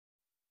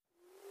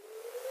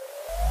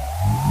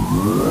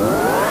Hello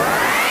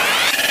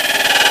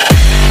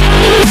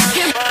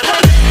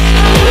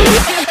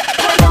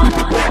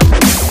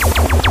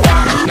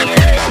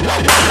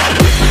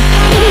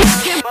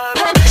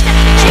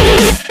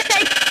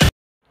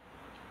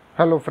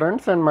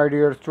friends and my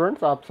dear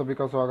students, आप सभी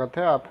का स्वागत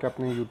है आपके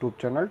अपने यूट्यूब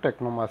चैनल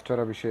टेक्नो मास्टर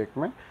अभिषेक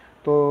में।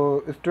 तो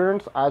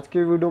स्टूडेंट्स, आज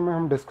के वीडियो में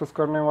हम डिस्कस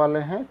करने वाले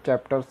हैं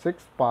चैप्टर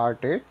 6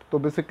 पार्ट 8। तो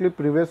बेसिकली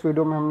प्रीवियस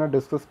वीडियो में हमने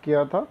डिस्कस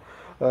किया था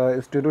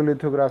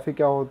स्टीरियोलिथोग्राफी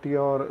क्या होती है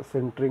और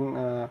सिंटरिंग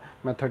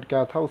मेथड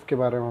क्या था, उसके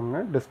बारे में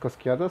हमने डिस्कस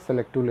किया था,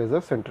 सेलेक्टिव लेज़र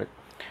सिंटरिंग।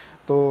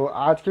 तो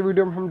आज के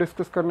वीडियो में हम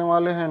डिस्कस करने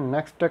वाले हैं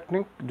नेक्स्ट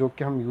टेक्निक जो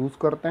कि हम यूज़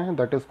करते हैं,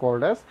 that is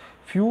called as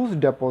fuse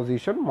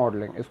deposition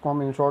modelling. इसको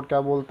हम इन शॉर्ट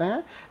क्या बोलते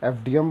हैं,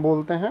 एफडीएम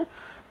बोलते हैं।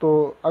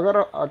 तो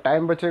अगर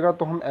टाइम बचेगा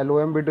तो हम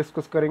एलओएम भी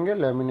डिस्कस करेंगे,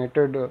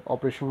 लैमिनेटेड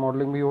ऑपरेशन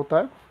मॉडलिंग भी होता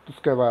है, तो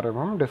उसके बारे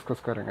में हम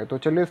डिस्कस करेंगे। तो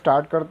चलिए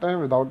स्टार्ट करते हैं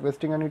विदाउट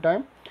वेस्टिंग एनी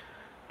टाइम।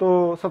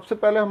 तो सबसे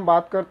पहले हम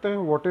बात करते हैं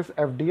व्हाट इज़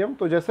एफडीएम।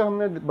 तो जैसे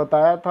हमने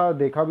बताया था,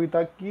 देखा भी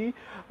था कि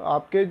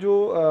आपके जो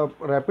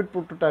रैपिड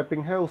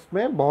प्रोटोटाइपिंग है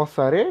उसमें बहुत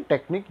सारे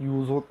टेक्निक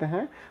यूज़ होते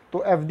हैं।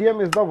 तो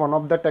FDM is the one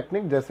of the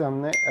technique. जैसे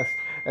हमने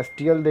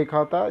एसटीएल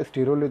देखा था,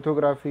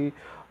 स्टीरियोलिथोग्राफी,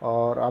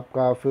 और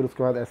आपका फिर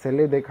उसके बाद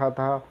एसएलए देखा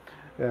था,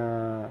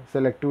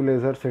 सेलेक्टिव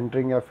लेज़र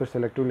सिंटरिंग या फिर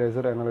सेलेक्टिव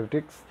लेज़र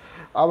एनालिटिक्स।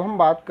 अब हम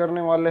बात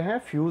करने वाले हैं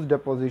फ्यूज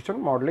डेपोजिशन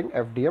मॉडलिंग,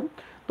 एफडीएम।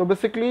 तो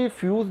basically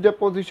fuse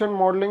deposition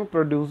modelling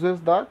produces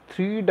the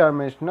 3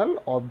 dimensional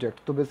object.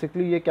 तो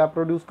बेसिकली ये क्या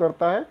प्रोड्यूस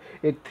करता है,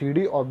 एक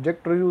 3D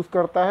ऑब्जेक्ट प्रोड्यूस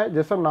करता है।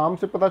 जैसा नाम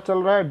से पता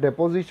चल रहा है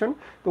डेपोजिशन,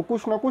 तो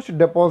कुछ ना कुछ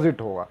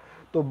डिपॉजिट होगा।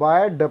 तो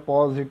by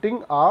depositing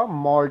uh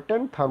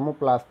मॉल्टन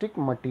thermoplastic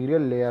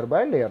material layer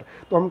by layer.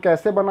 तो हम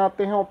कैसे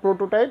बनाते हैं और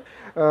प्रोटोटाइप,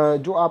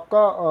 जो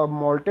आपका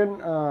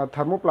मॉल्टन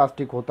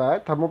थर्मोप्लास्टिक होता है,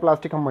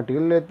 थर्मोप्लास्टिक हम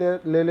मटेरियल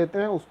ले लेते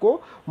हैं, उसको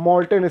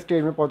मॉल्टन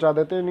स्टेज में पहुंचा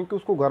देते हैं, यानी कि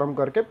उसको गर्म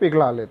करके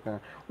पिघला लेते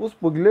हैं। उस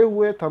पिघले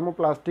हुए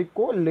थर्मोप्लास्टिक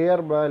को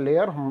लेयर बाय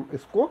लेयर हम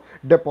इसको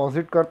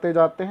डिपॉजिट करते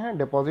जाते हैं।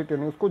 डिपॉजिट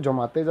यानी उसको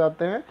जमाते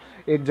जाते हैं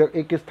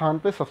एक स्थान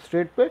पे,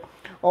 सबस्ट्रेट पे,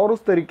 और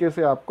उस तरीके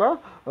से आपका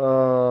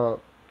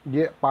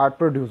ये पार्ट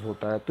प्रोड्यूस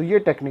होता है। तो ये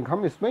टेक्निक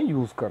हम इसमें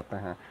यूज़ करते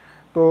हैं।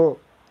 तो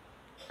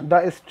the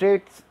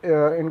states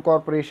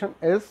incorporation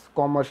is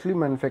commercially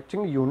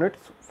manufacturing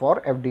units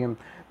for FDM.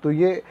 तो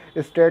ये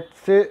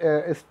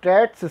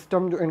स्टेट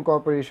सिस्टम जो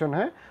इनकॉर्पोरेशन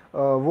है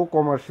वो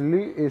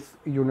कॉमर्शियली इस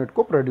यूनिट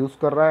को प्रोड्यूस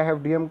कर रहा है,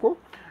 एफडीएम को।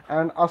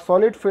 And a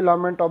solid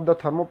filament of the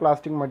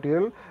thermoplastic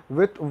material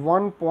with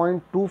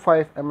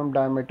 1.25 mm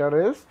diameter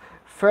is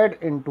fed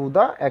into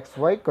the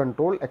XY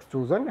control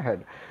extrusion head.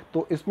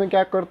 तो इसमें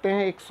क्या करते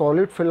हैं, एक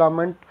सॉलिड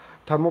फिलामेंट,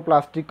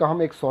 थर्मोप्लास्टिक का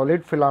हम एक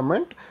सॉलिड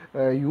फिलामेंट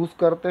यूज़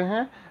करते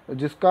हैं,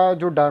 जिसका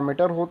जो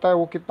डायमीटर होता है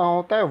वो कितना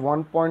होता है,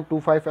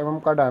 1.25 mm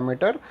का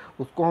डायमीटर।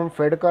 उसको हम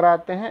फेड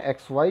कराते हैं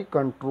XY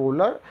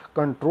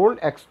कंट्रोल्ड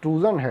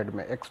एक्सट्रूजन हेड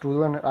में।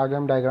 एक्सट्रूजन आगे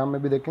हम डायग्राम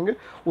में भी देखेंगे,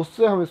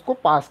 उससे हम इसको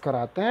पास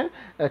कराते हैं।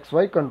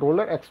 XY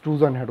कंट्रोलर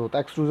एक्सट्रूजन हेड होता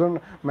है। एक्सट्रूजन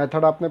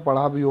मेथड आपने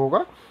पढ़ा भी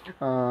होगा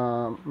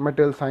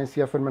मटेरियल साइंस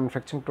या फिर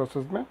मैन्युफैक्चरिंग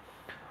प्रोसेस में।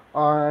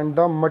 And the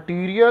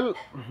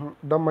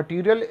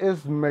material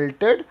is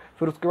melted.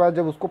 फिर उसके बाद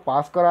जब उसको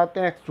पास कराते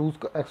हैं,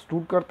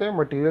 एक्सट्रूड करते हैं,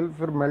 मटीरियल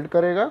फिर मेल्ट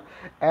करेगा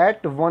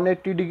eight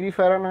 180 degree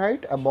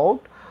Fahrenheit,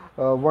 about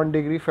 1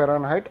 degree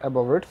Fahrenheit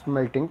above it's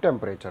melting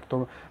temperature.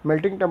 तो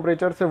मेल्टिंग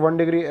टेम्परेचर से 1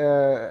 डिग्री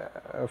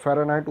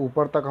फ़ारेनहाइट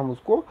ऊपर तक हम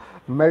उसको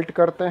मेल्ट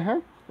करते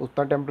हैं,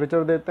 उतना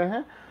टेम्परेचर देते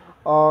हैं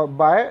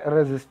बाय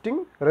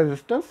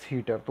रेजिस्टेंस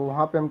हीटर। तो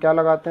वहाँ पे हम क्या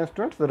लगाते हैं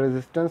स्टूडेंट्स,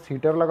 रेजिस्टेंस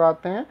हीटर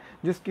लगाते हैं,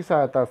 जिसकी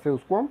सहायता से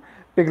उसको हम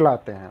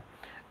पिघलाते हैं।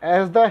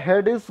 As the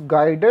head is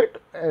guided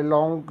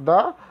along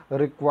the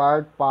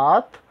required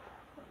path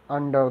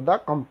under the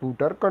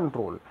computer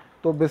control.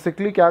 तो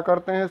बेसिकली क्या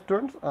करते हैं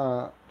students,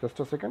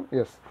 just a second,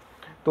 yes.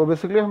 तो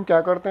बेसिकली हम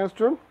क्या करते हैं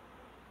student,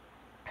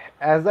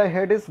 as the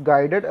head is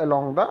guided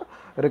along the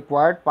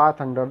required path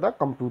under the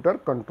computer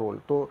control.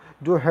 तो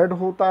जो हेड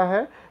होता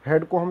है,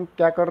 हेड को हम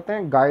क्या करते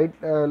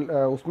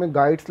हैं, उसमें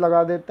गाइड्स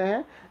लगा देते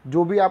हैं।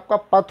 जो भी आपका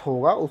पथ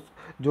होगा, उस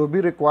जो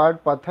भी रिक्वायर्ड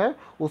पथ है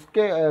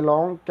उसके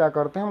अलोंग क्या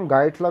करते हैं, हम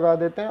गाइड्स लगा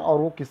देते हैं, और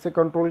वो किससे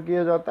कंट्रोल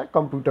किया जाता है,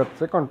 कंप्यूटर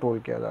से कंट्रोल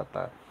किया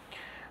जाता है।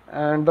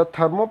 And the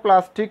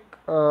thermoplastic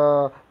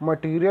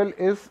material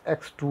is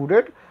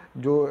extruded.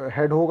 जो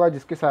हेड होगा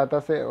जिसकी सहायता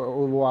से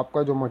वो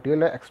आपका जो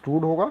मटेरियल है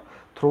एक्सट्रूड होगा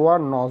through a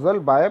nozzle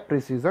bye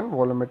precision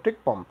volumetric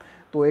pump.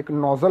 तो एक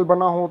नोजल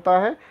बना होता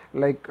है,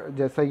 लाइक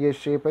जैसा ये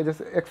शेप है।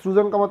 जैसे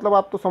एक्सट्रूजन का मतलब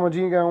आप तो समझ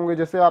ही गए होंगे।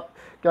 जैसे आप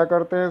क्या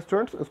करते हैं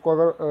स्टूडेंट्स, इसको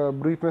अगर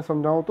ब्रीफ में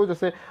समझाऊं तो,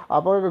 जैसे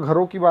आप अगर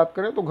घरों की बात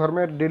करें तो घर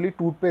में डेली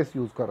टूथपेस्ट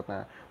यूज़ करते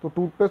हैं। तो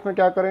टूथपेस्ट में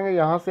क्या करेंगे,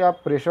 यहाँ से आप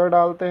प्रेशर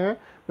डालते हैं,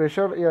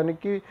 प्रेशर यानी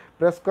कि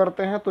प्रेस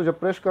करते हैं। तो जब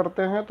प्रेस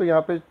करते हैं तो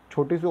यहाँ पे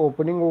छोटी सी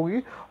ओपनिंग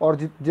होगी, और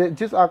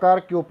जिस आकार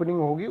की ओपनिंग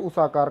होगी उस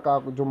आकार का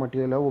जो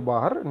मटेरियल है वो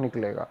बाहर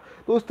निकलेगा।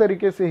 तो उस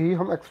तरीके से ही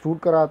हम एक्सट्रूड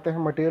कराते हैं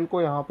मटेरियल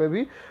को। यहाँ पे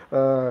भी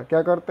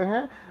क्या करते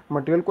हैं,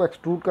 मटेरियल को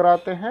एक्सट्रूड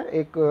कराते हैं।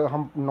 एक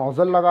हम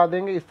नोज़ल लगा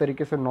देंगे, इस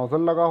तरीके से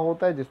नोज़ल लगा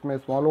होता है जिसमें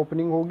स्मॉल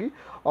ओपनिंग होगी,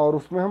 और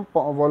उसमें हम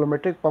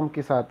वॉल्यूमेट्रिक पंप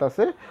की सहायता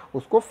से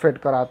उसको फिट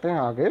कराते हैं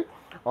आगे,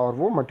 और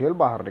वो मटेरियल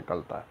बाहर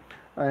निकलता है।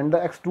 And the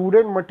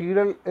extruded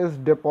material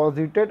is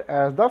deposited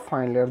as the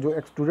fine layer. जो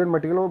एक्सट्रूडेड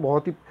मटेरियल वो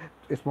बहुत ही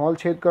स्मॉल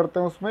छेद करते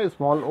हैं, उसमें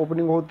स्मॉल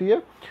ओपनिंग होती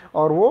है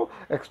और वो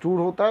एक्सट्रूड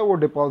होता है, वो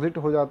डिपॉजिट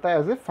हो जाता है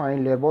एज ए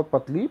फाइन लेयर, बहुत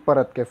पतली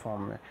परत के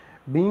फॉर्म में,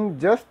 being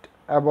just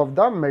above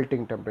the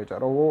melting temperature.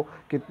 और वो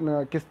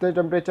कितने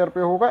टेम्परेचर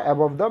पे होगा,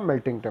 above the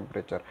melting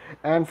temperature.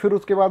 And फिर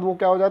उसके बाद वो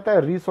क्या हो जाता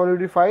है,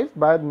 रीसॉलिडिफाइज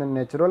बाय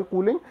नेचुरल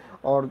कूलिंग।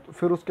 और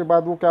फिर उसके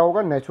बाद वो क्या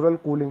होगा, नेचुरल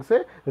कूलिंग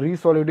से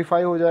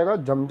रीसॉलिडिफाई हो जाएगा,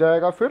 जम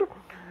जाएगा फिर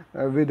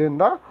विद इन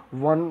द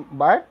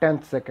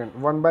 1/10 सेकेंड।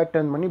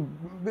 1/10 मानी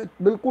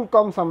बिल्कुल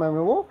कम समय में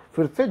वो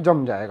फिर से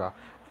जम जाएगा,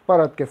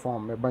 परत के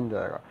फॉर्म में बन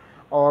जाएगा।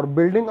 और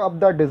building up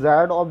the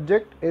desired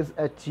object is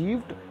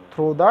achieved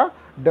through the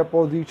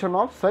deposition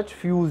of such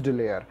fused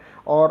layer.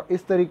 और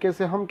इस तरीके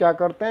से हम क्या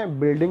करते हैं,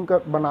 बिल्डिंग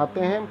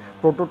बनाते हैं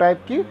प्रोटोटाइप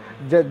की,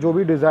 जो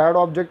भी डिजायर्ड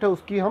ऑब्जेक्ट है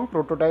उसकी हम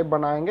प्रोटोटाइप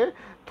बनाएंगे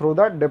through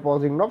the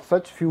डिपोजिंग of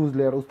such fuse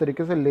layer. उस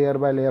तरीके से लेयर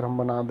बाय लेयर हम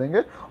बना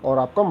देंगे और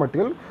आपका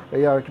मटेरियल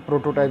या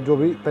प्रोटोटाइप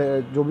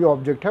जो भी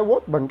ऑब्जेक्ट है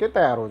वो बन के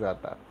तैयार हो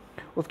जाता है।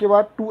 उसके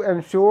बाद to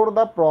ensure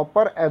the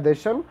proper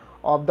addition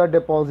of the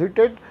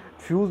deposited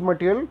fuse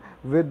material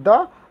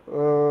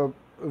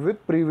with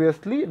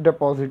previously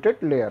deposited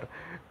layer.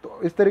 तो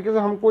इस तरीके से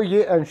हमको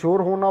ये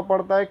इंश्योर होना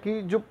पड़ता है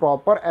कि जो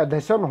प्रॉपर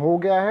एडेशन हो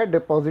गया है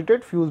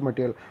डिपॉजिटेड फ्यूज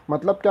मटेरियल।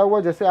 मतलब क्या हुआ,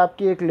 जैसे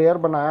आपकी एक लेयर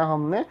बनाया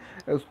हमने,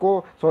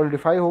 उसको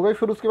सॉलिडिफाई हो गई,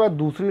 फिर उसके बाद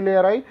दूसरी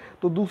लेयर आई,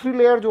 तो दूसरी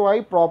लेयर जो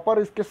आई प्रॉपर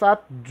इसके साथ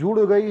जुड़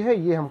गई है,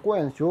 ये हमको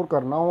इंश्योर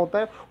करना होता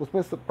है।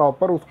 उसमें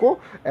प्रॉपर उसको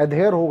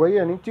एडहेयर हो गई,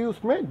 यानी चीज़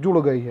उसमें जुड़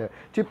गई है,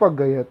 चिपक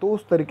गई है। तो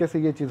उस तरीके से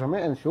ये चीज़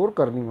हमें इंश्योर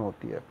करनी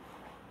होती है,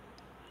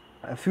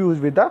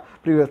 fused with the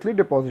previously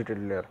deposited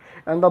layer,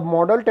 and the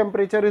model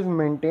temperature is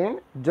maintained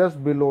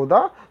just below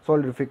the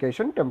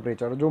solidification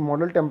temperature। जो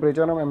मॉडल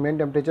टेम्परेचर हम एम्बिएंट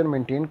टेम्परेचर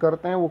मेंटेन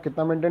करते हैं वो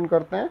कितना मेंटेन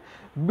करते हैं,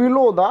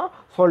 बिलो द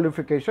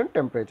सॉलिडिफिकेशन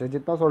टेम्परेचर।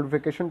 जितना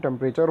सॉलिडिफिकेशन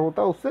टेम्परेचर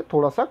होता है उससे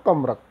थोड़ा सा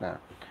कम रखते हैं।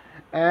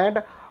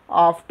 And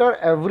after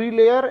every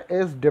layer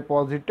is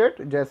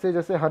deposited, जैसे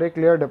जैसे हर एक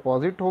लेयर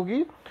डिपॉजिट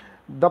होगी,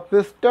 the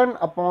piston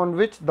upon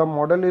which the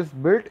model is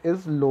built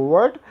is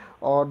lowered.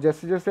 और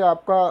जैसे जैसे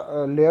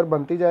आपका लेयर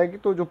बनती जाएगी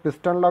तो जो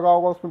पिस्टन लगा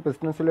होगा उसमें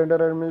पिस्टन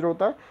सिलेंडर अरेंज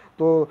होता है,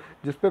 तो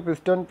जिस पे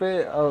पिस्टन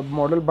पे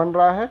मॉडल बन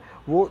रहा है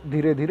वो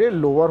धीरे धीरे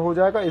लोअर हो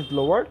जाएगा, is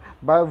lowered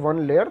bye 1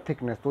 layer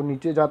thickness. तो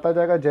नीचे जाता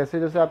जाएगा, जैसे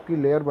जैसे आपकी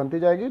लेयर बनती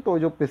जाएगी तो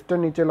जो पिस्टन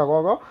नीचे लगा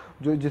होगा,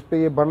 जो जिस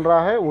पे ये बन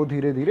रहा है, वो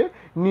धीरे धीरे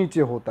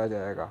नीचे होता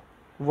जाएगा।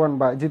 1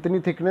 बाय जितनी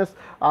थिकनेस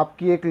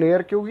आपकी एक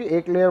लेयर की होगी,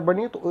 एक लेयर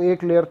बनी तो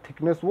एक लेयर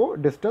थिकनेस वो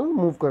डिस्टेंस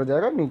मूव कर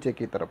जाएगा नीचे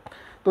की तरफ।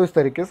 तो इस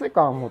तरीके से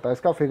काम होता है,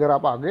 इसका फिगर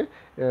आप आगे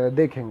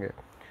देखेंगे।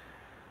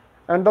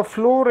 And the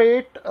flow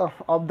rate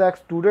of the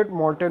extruded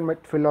molten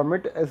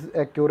filament is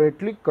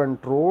accurately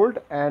controlled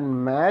and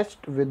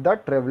matched with the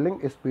travelling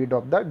speed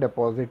of the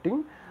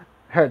depositing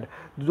head.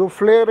 जो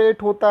फ्लो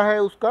रेट होता है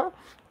उसका,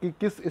 कि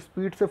किस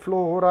स्पीड से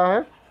फ्लो हो रहा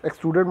है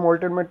एक्सट्रूडेड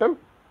मोल्टेन मेटल,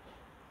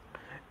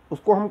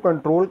 उसको हम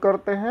कंट्रोल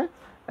करते हैं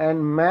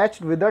and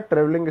matched with the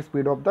travelling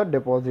speed of the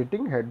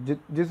depositing head.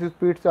 जिस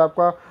स्पीड से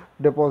आपका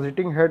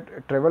डिपॉजिटिंग हेड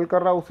ट्रेवल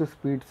कर रहा है उस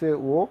स्पीड से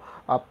वो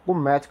आपको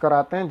मैच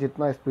कराते हैं,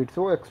 जितना स्पीड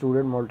से वो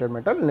एक्सट्रूडेड मोल्टेन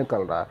मेटल निकल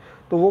रहा है।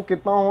 तो वो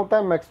कितना होता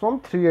है, मैक्सिमम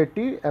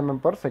 380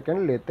 mm/s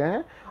लेते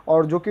हैं।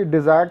 और जो कि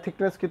डिजायर्ड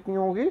थिकनेस कितनी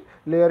होगी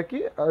लेयर की,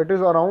 it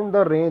is around the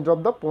range of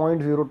the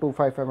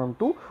 0.025 mm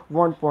to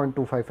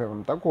 1.25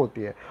 mm तक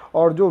होती है।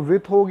 और जो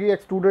विथ होगी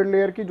एक्सट्रूडेड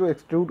लेयर की, जो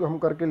एक्सट्रूड हम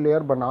करके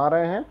लेयर बना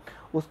रहे हैं,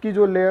 उसकी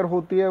जो लेयर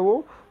होती है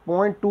वो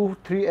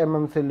 0.23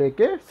 mm से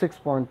लेके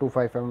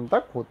 6.25 mm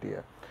तक होती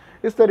है।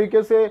 इस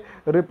तरीके से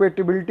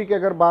रिपीटेबिलिटी की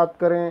अगर बात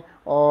करें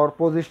और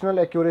पोजिशनल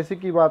एक्यूरेसी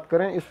की बात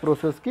करें इस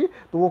प्रोसेस की,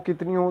 तो वो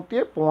कितनी होती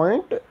है,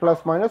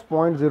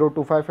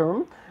 ±0.025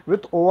 mm विथ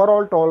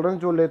ओवरऑल टॉलरेंस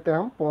जो लेते हैं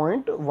हम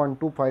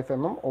 0.125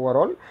 mm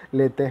ओवरऑल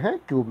लेते हैं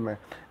क्यूब में,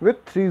 विथ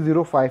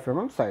 305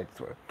 mm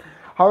साइड्स में।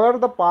 However,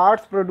 the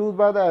parts produced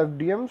by the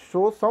FDM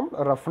show some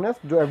roughness।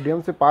 जो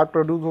FDM से पार्ट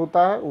प्रोड्यूस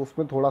होता है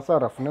उसमें थोड़ा सा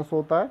रफनेस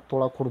होता है,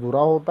 थोड़ा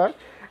खुरदुरा होता है।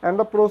 एंड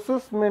द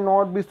प्रोसेस में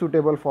not be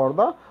suitable for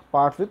the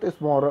parts with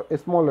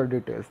smaller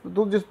details.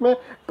 तो जिसमें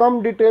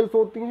कम डिटेल्स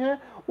होती हैं,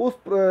 उस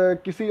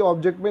किसी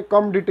ऑब्जेक्ट में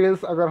कम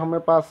डिटेल्स अगर हमें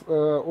पास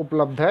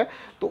उपलब्ध है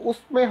तो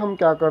उसमें हम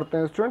क्या करते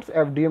हैं स्टूडेंट्स,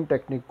 FDM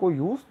टेक्निक को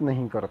यूज़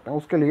नहीं करते हैं,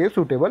 उसके लिए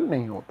सूटेबल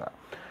नहीं होता।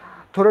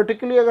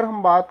 थ्योरेटिकली अगर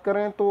हम बात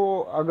करें तो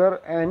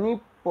अगर एनी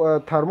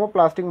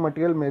थर्मोप्लास्टिक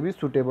मटेरियल में भी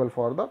सुटेबल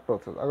फॉर द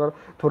प्रोसेस। अगर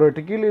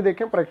थ्योरेटिकली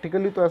देखें,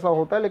 प्रैक्टिकली तो ऐसा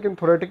होता है, लेकिन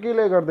थ्योरेटिकली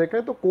अगर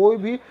देखें तो कोई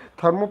भी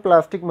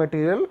थर्मोप्लास्टिक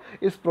मटेरियल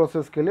इस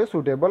प्रोसेस के लिए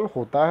सुटेबल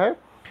होता है।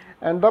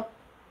 And the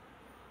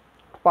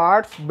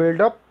parts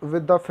build up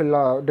with the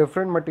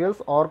different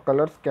materials और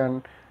colours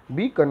can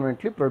be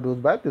कन्वेंटली produce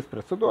by this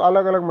process. तो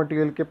अलग अलग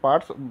मटेरियल के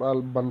पार्ट्स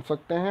बन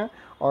सकते हैं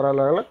और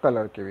अलग अलग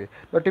कलर के भी।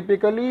 The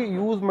typically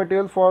use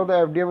material for the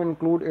FDM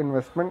include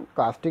investment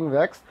casting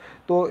wax.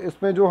 तो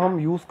इसमें जो हम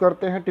यूज़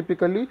करते हैं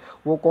टिपिकली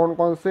वो कौन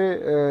कौन से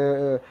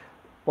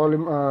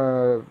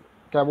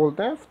क्या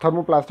बोलते हैं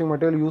थर्मोप्लास्टिक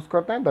मटेरियल यूज़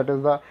करते हैं, that is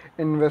the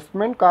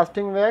investment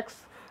casting wax,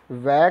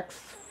 wax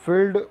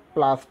field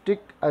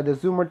plastic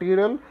adhesive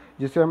material,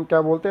 जिसे हम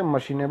क्या बोलते हैं,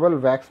 मशीनेबल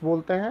वैक्स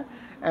बोलते हैं।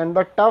 And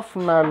the tough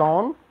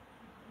nylon,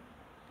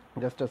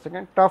 just a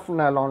second, tough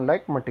nylon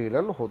like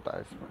material होता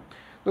है इसमें।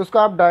 तो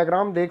इसका आप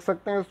डायग्राम देख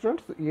सकते हैं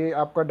स्टूडेंट्स, ये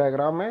आपका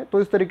डायग्राम है। तो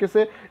इस तरीके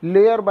से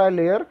लेयर बाय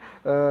लेयर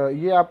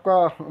ये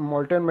आपका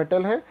मोल्टेन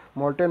मेटल है।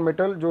 मोल्टेन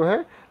मेटल जो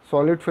है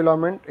सॉलिड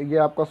फिलामेंट, ये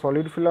आपका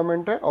सॉलिड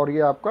फिलामेंट है और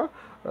ये आपका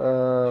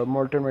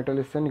मोल्टेन मेटल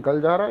इससे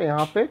निकल जा रहा है,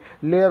 यहाँ पे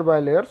लेयर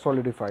बाय लेयर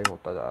सॉलिडिफाई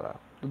होता जा रहा है।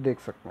 तो देख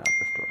सकते हैं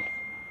आप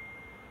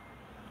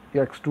स्टूडेंट्स,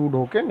 ये एक्सट्रूड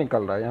होके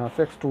निकल रहा है, यहाँ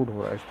से एक्सट्रूड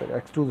हो रहा है, इस तरह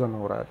एक्सट्रूजन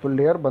हो रहा है, तो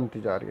लेयर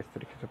बनती जा रही है इस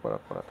तरीके से परत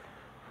परत,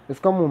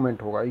 इसका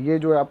मूवमेंट होगा। ये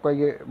जो आपका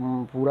ये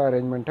पूरा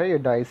अरेंजमेंट है, ये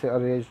डाई से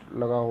अरेंज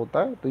लगा होता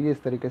है, तो ये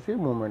इस तरीके से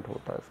मूवमेंट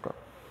होता है इसका।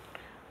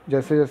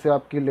 जैसे जैसे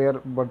आपकी लेयर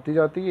बढ़ती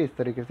जाती है इस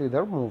तरीके से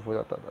इधर मूव हो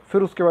जाता था,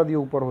 फिर उसके बाद ये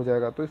ऊपर हो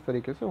जाएगा, तो इस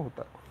तरीके से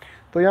होता है।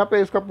 तो यहाँ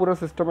पे इसका पूरा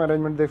सिस्टम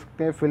अरेंजमेंट देख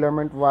सकते हैं।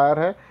 फिलामेंट वायर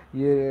है,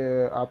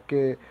 ये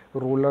आपके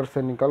रोलर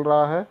से निकल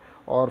रहा है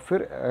और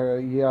फिर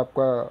ये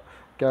आपका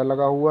क्या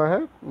लगा हुआ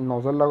है,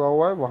 नोजल लगा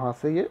हुआ है, वहाँ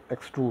से ये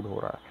एक्सट्रूड हो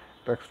रहा है,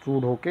 तो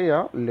एक्सट्रूड होके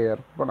यहाँ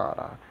लेयर बना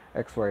रहा है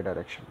एक्स वाई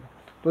डायरेक्शन में।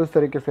 तो इस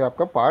तरीके से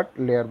आपका part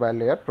layer by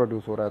layer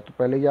produce हो रहा है। तो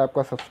पहले ये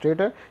आपका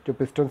सबस्ट्रेट है, जो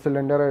पिस्टन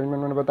सिलेंडर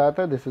अरेंजमेंट मैंने बताया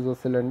था, दिस इज अ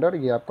सिलेंडर,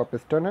 ये आपका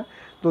पिस्टन है।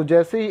 तो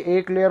जैसे ही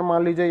एक लेयर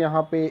मान लीजिए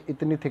यहाँ पे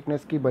इतनी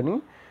थिकनेस की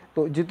बनी,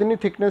 तो जितनी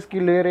थिकनेस की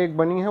लेयर एक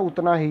बनी है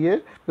उतना ही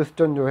ये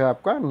पिस्टन जो है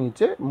आपका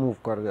नीचे मूव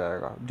कर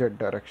जाएगा जेड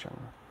डायरेक्शन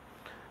में।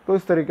 तो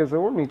इस तरीके से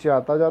वो नीचे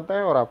आता जाता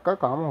है और आपका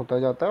काम होता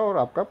जाता है और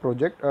आपका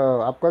प्रोजेक्ट,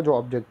 आपका जो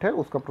ऑब्जेक्ट है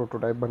उसका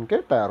प्रोटोटाइप बन के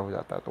तैयार हो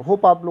जाता है। तो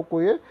होप आप लोग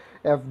को ये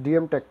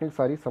FDM टेक्निक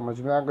सारी समझ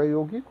में आ गई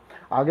होगी।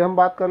 आगे हम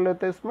बात कर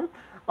लेते हैं इसमें।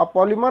 A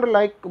polymer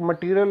like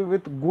material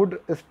with good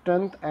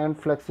strength and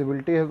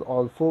flexibility has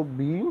also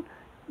been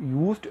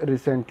used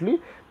recently.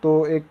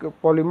 तो एक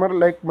पॉलीमर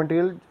लाइक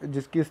मटेरियल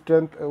जिसकी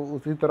स्ट्रेंथ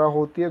उसी तरह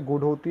होती है,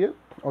 गुड होती है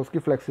और उसकी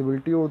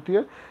फ्लेक्सिबिलिटी होती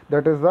है,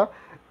 that is the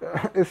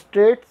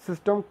straight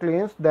system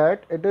claims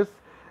that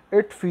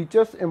it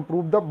features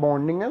improve the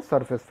bonding and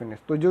surface finish.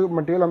 तो जो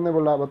मटेरियल हमने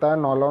बताया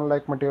नॉर्लॉन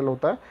लाइक मटेरियल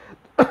होता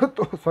है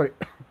तो सॉरी,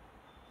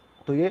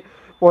 तो ये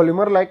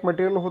पॉलीमर लाइक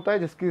मटेरियल होता है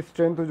जिसकी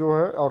स्ट्रेंथ जो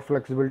है और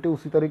फ्लेक्सिबिलिटी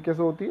उसी तरीके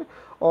से होती है।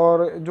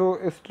 और जो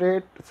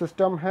स्ट्रेट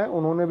सिस्टम है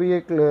उन्होंने भी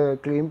ये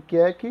क्लेम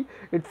किया है कि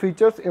it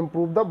features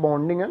improve the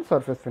bonding and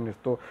surface finish.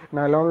 तो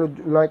नायलॉन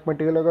लाइक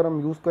मटेरियल अगर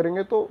हम यूज़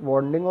करेंगे तो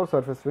बॉन्डिंग और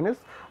सरफेस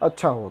फिनिश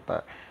अच्छा होता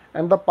है।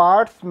 And the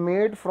parts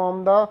made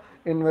from the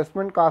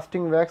investment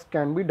casting wax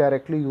can be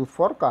directly use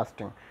for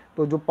casting.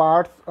 तो जो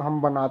पार्ट्स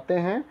हम बनाते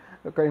हैं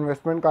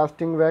इन्वेस्टमेंट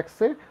कास्टिंग वैक्स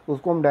से,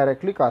 उसको हम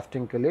डायरेक्टली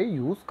कास्टिंग के लिए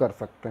यूज़ कर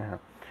सकते हैं।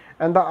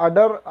 And the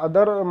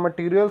other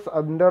materials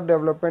under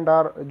development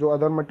are, जो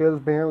अदर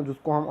मटेरियल्स भी हैं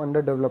जिसको हम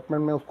अंडर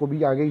डेवलपमेंट में उसको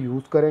भी आगे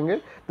यूज़ करेंगे,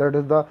 that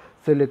is the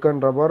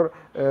silicon, rubber,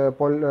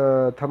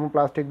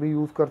 thermoplastic भी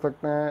यूज़ कर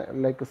सकते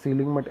हैं like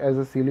ceiling as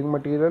a ceiling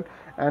material,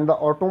 and the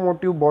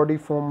automotive body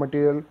foam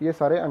material, ये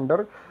सारे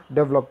अंडर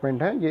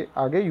डेवलपमेंट हैं, ये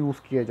आगे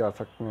यूज़ किए जा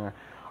सकते हैं।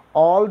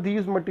 All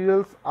these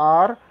materials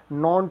are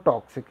non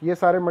toxic, ये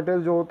सारे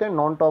मटेरियल जो होते हैं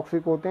नॉन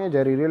टॉक्सिक होते हैं,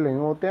 जहरीले नहीं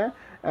होते हैं।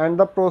 And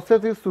the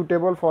process is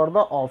suitable for the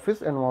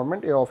office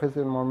environment, ये ऑफिस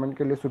एनवायरनमेंट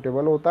के लिए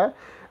सुटेबल होता है।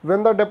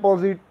 When the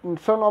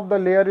deposition of the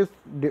layer is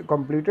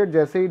completed,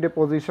 जैसे ही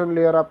डिपोजिशन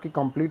लेयर आपकी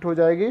कंप्लीट हो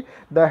जाएगी,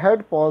 the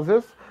head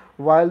pauses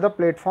while the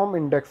platform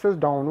indexes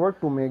downward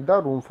to make the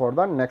room for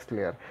the next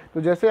layer।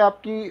 तो जैसे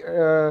आपकी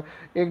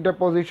एक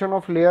डिपोजिशन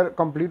ऑफ लेयर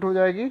कंप्लीट हो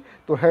जाएगी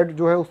तो हेड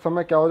जो है उस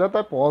समय क्या हो जाता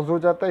है, पॉज हो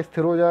जाता है,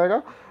 स्थिर हो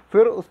जाएगा।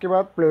 फिर उसके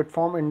बाद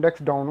प्लेटफॉर्म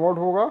इंडेक्स डाउनवर्ड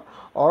होगा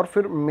और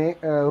फिर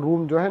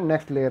रूम जो है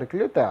नेक्स्ट लेयर के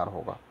लिए तैयार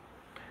होगा।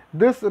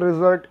 This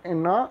result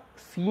in a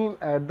seam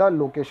at the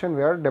location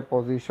where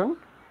deposition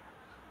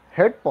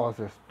head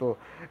pauses। तो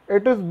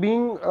it is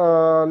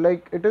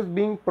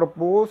being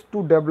proposed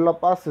to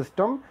develop a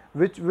system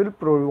which will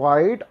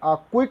provide a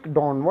quick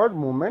downward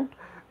movement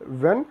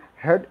when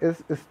head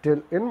is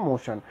still in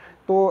motion।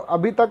 तो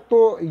अभी तक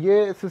तो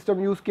ये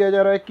system use किया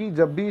जा रहा है कि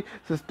जब भी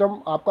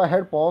सिस्टम आपका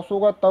हेड पॉज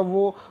होगा तब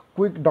वो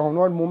क्विक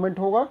डाउनवर्ड मूवमेंट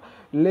होगा,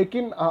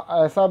 लेकिन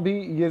ऐसा भी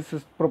ये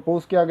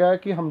प्रपोज किया गया है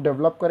कि हम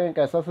डेवलप करें एक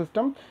ऐसा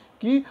सिस्टम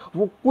कि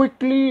वो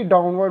क्विकली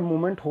डाउनवर्ड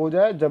मूवमेंट हो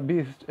जाए जब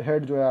भी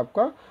हेड जो है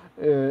आपका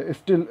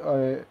स्टिल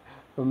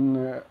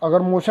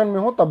अगर मोशन में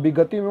हो तब भी,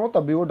 गति में हो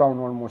तब भी वो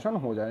डाउनवर्ड मोशन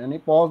हो जाए, यानी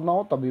पॉज ना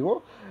हो तब भी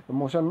वो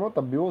मोशन में हो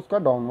तब भी वो उसका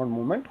डाउनवर्ड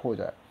मूवमेंट हो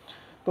जाए।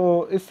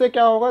 तो इससे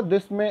क्या होगा,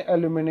 दिस में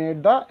eliminate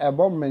the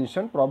above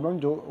mention problem,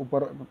 जो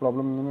ऊपर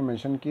प्रॉब्लम में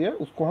मेंशन की है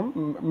उसको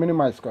हम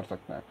मिनिमाइज कर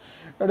सकते हैं।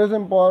 It is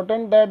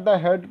important that the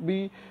head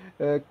be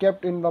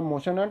kept in the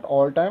motion at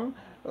all time,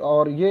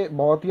 और ये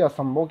बहुत ही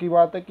असंभव की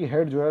बात है कि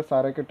हेड जो है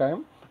सारे के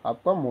टाइम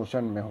आपका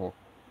मोशन में हो,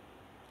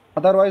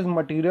 otherwise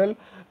material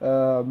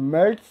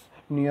melts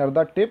near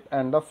the tip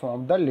and the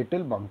form the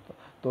little bump.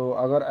 तो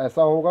अगर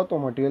ऐसा होगा तो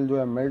मटेरियल जो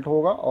है मेल्ट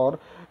होगा और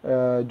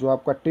जो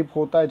आपका टिप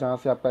होता है जहाँ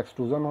से आपका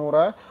एक्सट्रूजन हो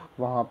रहा है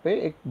वहाँ पे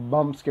एक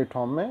बम्प्स के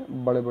फॉर्म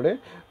में बड़े बड़े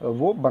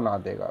वो बना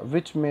देगा,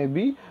 विच में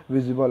be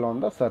visible on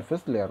the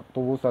surface layer,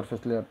 तो वो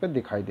सरफेस लेयर पे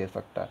दिखाई दे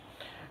सकता है।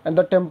 and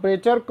the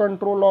temperature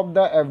control of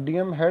the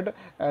FDM head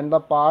and the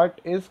part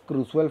is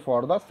crucial for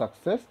the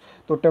success।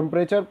 तो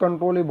टेम्परेचर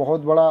कंट्रोल ही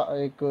बहुत बड़ा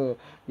एक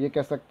ये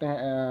कह सकते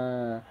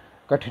हैं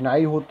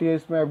कठिनाई होती है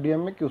इसमें एफडीएम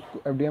में कि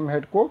उसको एफडीएम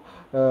हेड को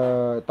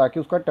ताकि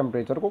उसका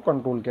टेम्परेचर को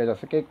कंट्रोल किया जा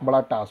सके, एक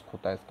बड़ा टास्क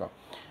होता है इसका।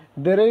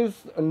 There is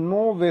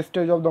no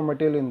wastage of the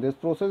material in this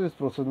process, इस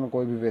प्रोसेस में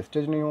कोई भी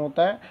वेस्टेज नहीं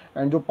होता है।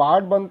 एंड जो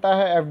पार्ट बनता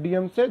है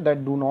FDM say that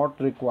do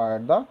not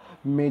require the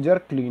major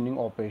cleaning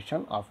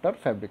operation after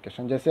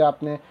fabrication. जैसे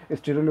आपने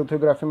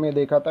स्टीरियोलिथोग्राफी में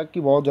देखा था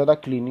कि बहुत ज़्यादा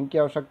क्लीनिंग की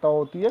आवश्यकता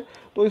होती है,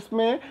 तो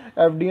इसमें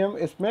एफडीएम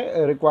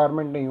इसमें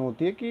रिक्वायरमेंट नहीं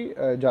होती है कि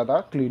ज़्यादा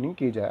क्लीनिंग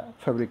की जाए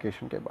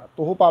फैब्रिकेशन के बाद।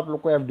 तो होप आप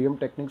लोग को एफडीएम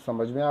टेक्निक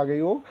समझ में आ गई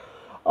हो।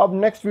 अब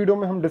नेक्स्ट वीडियो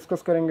में हम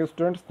डिस्कस करेंगे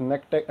स्टूडेंट्स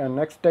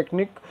नेक्स्ट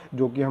टेक्निक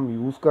जो कि हम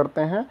यूज़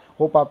करते हैं।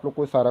 होप आप लोग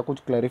को सारा कुछ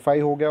क्लैरिफाई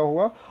हो गया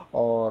होगा।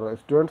 और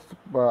स्टूडेंट्स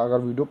अगर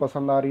वीडियो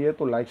पसंद आ रही है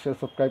तो लाइक शेयर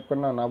सब्सक्राइब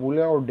करना ना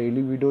भूलें और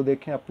डेली वीडियो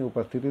देखें, अपनी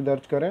उपस्थिति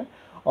दर्ज करें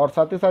और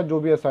साथ ही साथ जो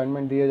भी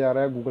असाइनमेंट दिया जा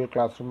रहा है गूगल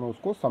क्लासरूम में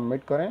उसको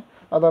सबमिट करें।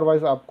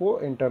 अदरवाइज़ आपको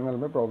इंटरनल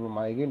में प्रॉब्लम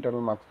आएगी,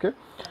 इंटरनल मार्क्स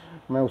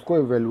के मैं उसको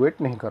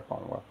इवेलुएट नहीं कर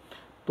पाऊँगा।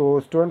 तो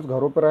स्टूडेंट्स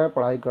घरों पर रहें,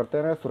 पढ़ाई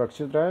करते रहें,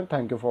 सुरक्षित रहें।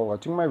 Thank you for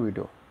watching my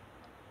video.